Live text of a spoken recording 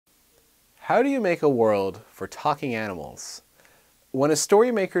How do you make a world for talking animals? When a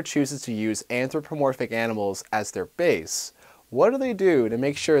story maker chooses to use anthropomorphic animals as their base, what do they do to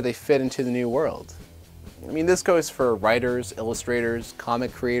make sure they fit into the new world? I mean, this goes for writers, illustrators,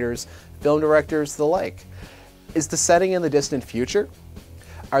 comic creators, film directors, the like. Is the setting in the distant future?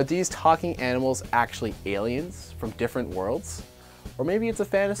 Are these talking animals actually aliens from different worlds? Or maybe it's a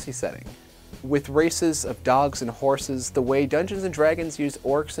fantasy setting, with races of dogs and horses the way Dungeons & Dragons use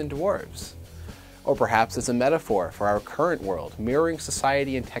orcs and dwarves. Or perhaps it's a metaphor for our current world, mirroring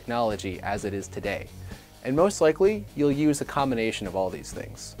society and technology as it is today. And most likely, you'll use a combination of all these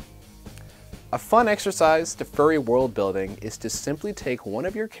things. A fun exercise to furry world building is to simply take one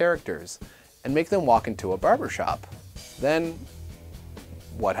of your characters and make them walk into a barbershop. Then,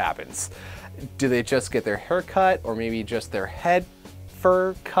 what happens? Do they just get their hair cut, or maybe just their head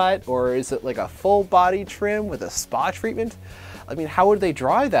fur cut, or is it like a full body trim with a spa treatment? I mean, how would they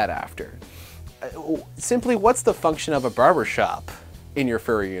dry that after? Simply, what's the function of a barbershop in your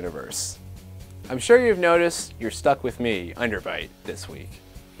furry universe? I'm sure you've noticed you're stuck with me, Underbite, this week.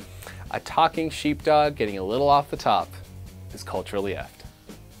 A talking sheepdog getting a little off the top is culturally effed.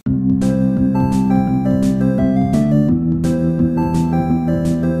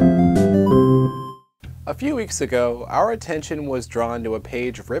 A few weeks ago, our attention was drawn to a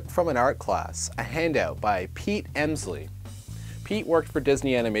page ripped from an art class, a handout by Pete Emsley. Pete worked for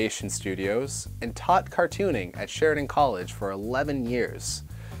Disney Animation Studios and taught cartooning at Sheridan College for 11 years.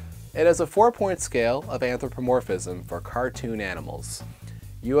 It has a 4-point scale of anthropomorphism for cartoon animals.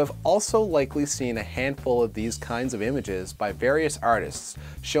 You have also likely seen a handful of these kinds of images by various artists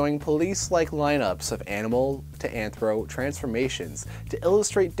showing police-like lineups of animal to anthro transformations to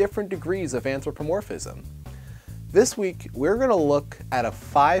illustrate different degrees of anthropomorphism. This week, we're going to look at a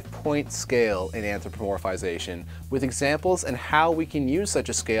 5-point scale in anthropomorphization with examples and how we can use such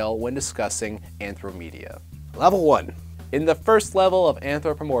a scale when discussing anthromedia. Level 1. In the first level of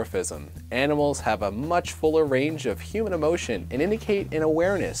anthropomorphism, animals have a much fuller range of human emotion and indicate an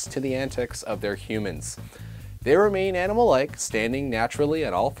awareness to the antics of their humans. They remain animal-like, standing naturally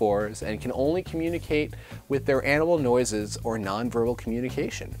on all fours, and can only communicate with their animal noises or nonverbal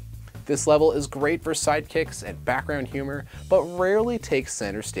communication. This level is great for sidekicks and background humor, but rarely takes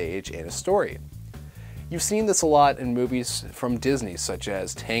center stage in a story. You've seen this a lot in movies from Disney, such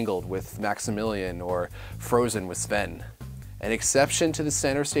as Tangled with Maximilian or Frozen with Sven. An exception to the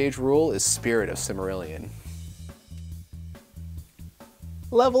center stage rule is Spirit of Cimmerillion.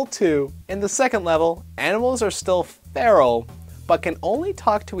 Level 2. In the second level, animals are still feral, but can only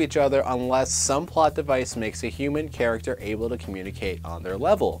talk to each other unless some plot device makes a human character able to communicate on their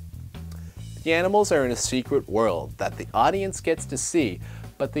level. The animals are in a secret world that the audience gets to see,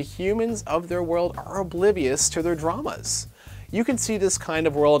 but the humans of their world are oblivious to their dramas. You can see this kind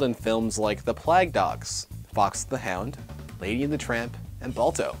of world in films like The Plague Dogs, Fox the Hound, Lady and the Tramp, and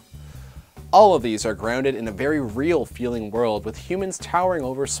Balto. All of these are grounded in a very real feeling world with humans towering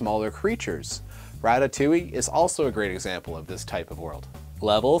over smaller creatures. Ratatouille is also a great example of this type of world.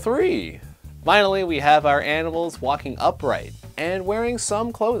 Level 3. Finally, we have our animals walking upright and wearing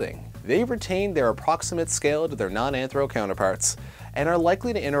some clothing. They retain their approximate scale to their non-anthro counterparts and are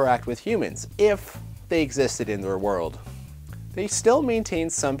likely to interact with humans if they existed in their world. They still maintain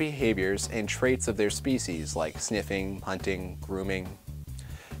some behaviors and traits of their species like sniffing, hunting, grooming.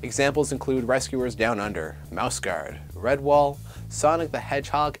 Examples include Rescuers Down Under, Mouse Guard, Redwall, Sonic the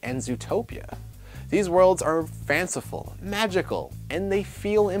Hedgehog, and Zootopia. These worlds are fanciful, magical, and they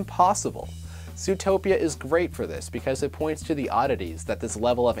feel impossible. Zootopia is great for this because it points to the oddities that this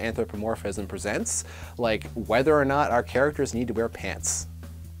level of anthropomorphism presents, like whether or not our characters need to wear pants.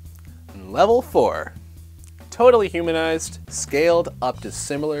 Level 4. Totally humanized, scaled up to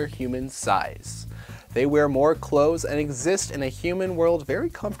similar human size. They wear more clothes and exist in a human world very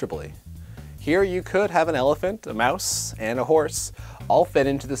comfortably. Here you could have an elephant, a mouse, and a horse all fit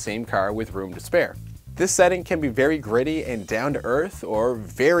into the same car with room to spare. This setting can be very gritty and down to earth, or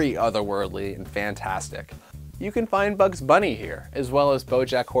very otherworldly and fantastic. You can find Bugs Bunny here, as well as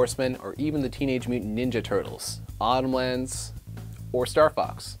BoJack Horseman or even the Teenage Mutant Ninja Turtles, Autumnlands, or Star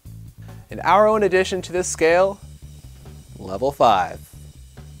Fox. And our own addition to this scale, level 5.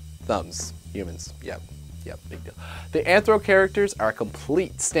 Thumbs. Humans. Yep, big deal. The anthro characters are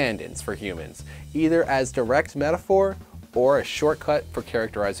complete stand-ins for humans, either as direct metaphor or a shortcut for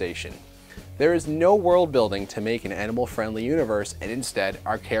characterization. There is no world building to make an animal-friendly universe, and instead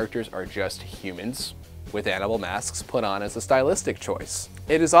our characters are just humans with animal masks put on as a stylistic choice.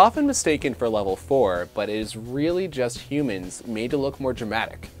 It is often mistaken for level 4, but it is really just humans made to look more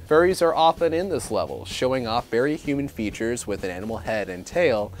dramatic. Furries are often in this level, showing off very human features with an animal head and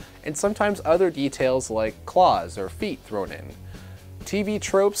tail, and sometimes other details like claws or feet thrown in. TV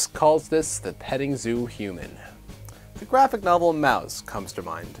Tropes calls this the petting zoo human. The graphic novel Maus comes to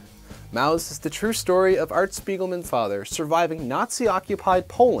mind. Maus is the true story of Art Spiegelman's father surviving Nazi-occupied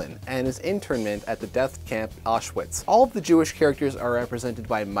Poland and his internment at the death camp Auschwitz. All of the Jewish characters are represented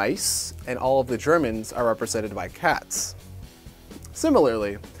by mice, and all of the Germans are represented by cats.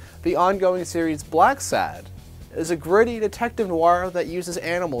 Similarly, the ongoing series Black Sad is a gritty detective noir that uses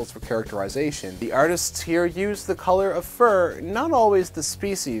animals for characterization. The artists here use the color of fur, not always the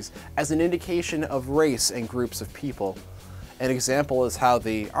species, as an indication of race and groups of people. An example is how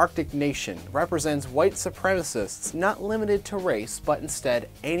the Arctic Nation represents white supremacists not limited to race, but instead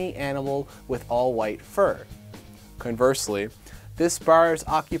any animal with all white fur. Conversely, this bar is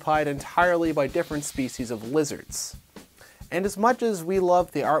occupied entirely by different species of lizards. And as much as we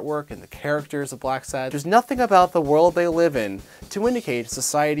love the artwork and the characters of Black Sad, there's nothing about the world they live in to indicate a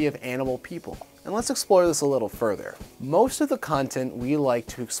society of animal people. And let's explore this a little further. Most of the content we like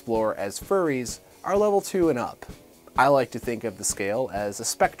to explore as furries are level 2 and up. I like to think of the scale as a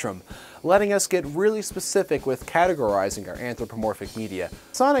spectrum, letting us get really specific with categorizing our anthropomorphic media.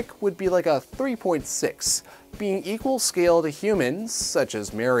 Sonic would be like a 3.6, being equal scale to humans, such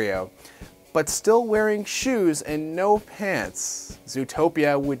as Mario, but still wearing shoes and no pants.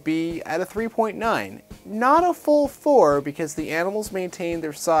 Zootopia would be at a 3.9. Not a full 4 because the animals maintain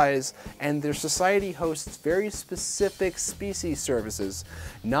their size and their society hosts very specific species services.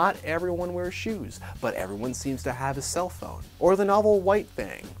 Not everyone wears shoes, but everyone seems to have a cell phone. Or the novel White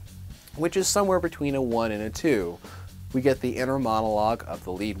Fang, which is somewhere between a 1 and a 2. We get the inner monologue of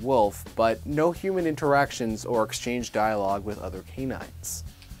the lead wolf, but no human interactions or exchange dialogue with other canines.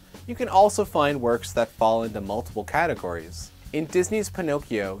 You can also find works that fall into multiple categories. In Disney's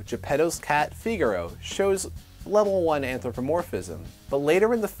Pinocchio, Geppetto's cat Figaro shows level 1 anthropomorphism, but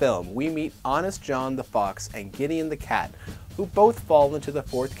later in the film we meet Honest John the fox and Gideon the cat, who both fall into the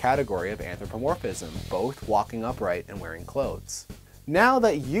 4th category of anthropomorphism, both walking upright and wearing clothes. Now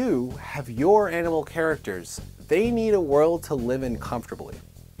that you have your animal characters, they need a world to live in comfortably.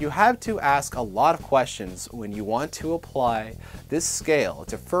 You have to ask a lot of questions when you want to apply this scale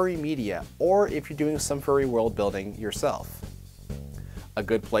to furry media, or if you're doing some furry world building yourself. A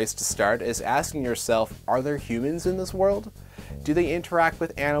good place to start is asking yourself, are there humans in this world? Do they interact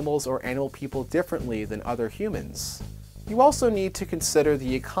with animals or animal people differently than other humans? You also need to consider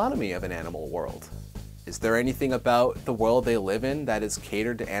the economy of an animal world. Is there anything about the world they live in that is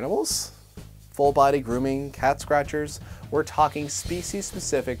catered to animals? Full body grooming, cat scratchers, we're talking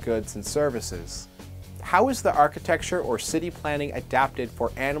species-specific goods and services. How is the architecture or city planning adapted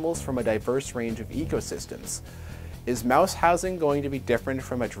for animals from a diverse range of ecosystems? Is mouse housing going to be different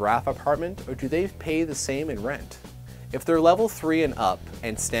from a giraffe apartment, or do they pay the same in rent? If they're level 3 and up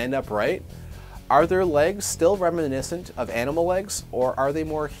and stand upright, are their legs still reminiscent of animal legs, or are they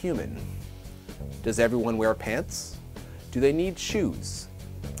more human? Does everyone wear pants? Do they need shoes?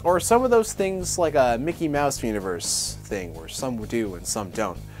 Or some of those things like a Mickey Mouse universe thing where some do and some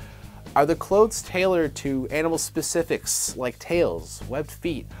don't. Are the clothes tailored to animal specifics like tails, webbed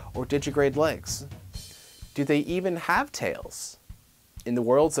feet, or digigrade legs? Do they even have tails? In the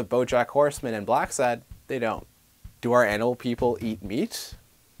worlds of BoJack Horseman and Black Sad, they don't. Do our animal people eat meat?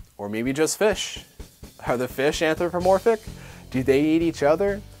 Or maybe just fish? Are the fish anthropomorphic? Do they eat each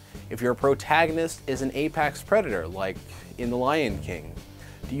other? If your protagonist is an apex predator like in The Lion King,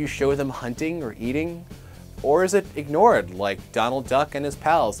 do you show them hunting or eating? Or is it ignored, like Donald Duck and his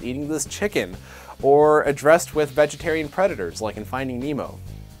pals eating this chicken, or addressed with vegetarian predators, like in Finding Nemo?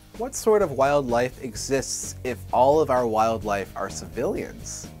 What sort of wildlife exists if all of our wildlife are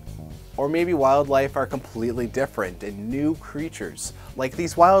civilians? Or maybe wildlife are completely different and new creatures, like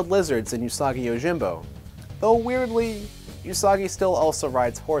these wild lizards in Usagi Yojimbo. Though weirdly, Usagi still also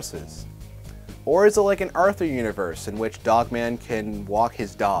rides horses. Or is it like an Arthur universe in which Dogman can walk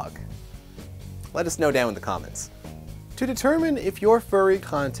his dog? Let us know down in the comments. To determine if your furry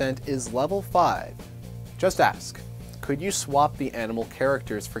content is level 5, just ask, could you swap the animal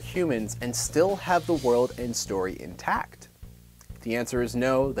characters for humans and still have the world and story intact? If the answer is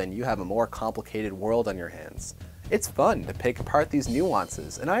no, then you have a more complicated world on your hands. It's fun to pick apart these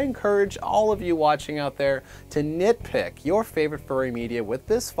nuances, and I encourage all of you watching out there to nitpick your favorite furry media with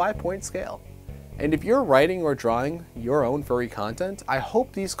this 5-point scale. And if you're writing or drawing your own furry content, I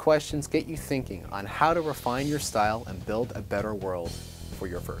hope these questions get you thinking on how to refine your style and build a better world for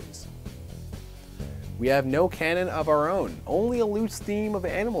your furries. We have no canon of our own, only a loose theme of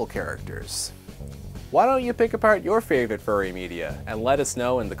animal characters. Why don't you pick apart your favorite furry media and let us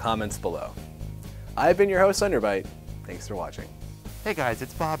know in the comments below. I've been your host, Underbite. Thanks for watching. Hey guys,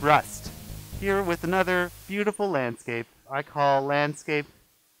 it's Bob Rust, here with another beautiful landscape I call landscape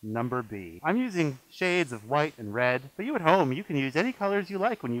number B. I'm using shades of white and red, but you at home, you can use any colors you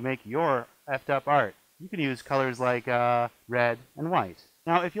like when you make your effed up art. You can use colors like red and white.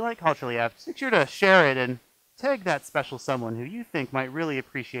 Now, if you like culturally effed, make sure to share it and tag that special someone who you think might really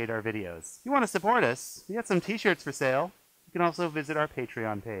appreciate our videos. If you want to support us, we got some t-shirts for sale. You can also visit our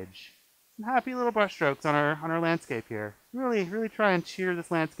Patreon page. Some happy little brushstrokes on our landscape here. Really try and cheer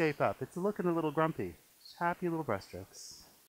this landscape up. It's looking a little grumpy. Just happy little brushstrokes.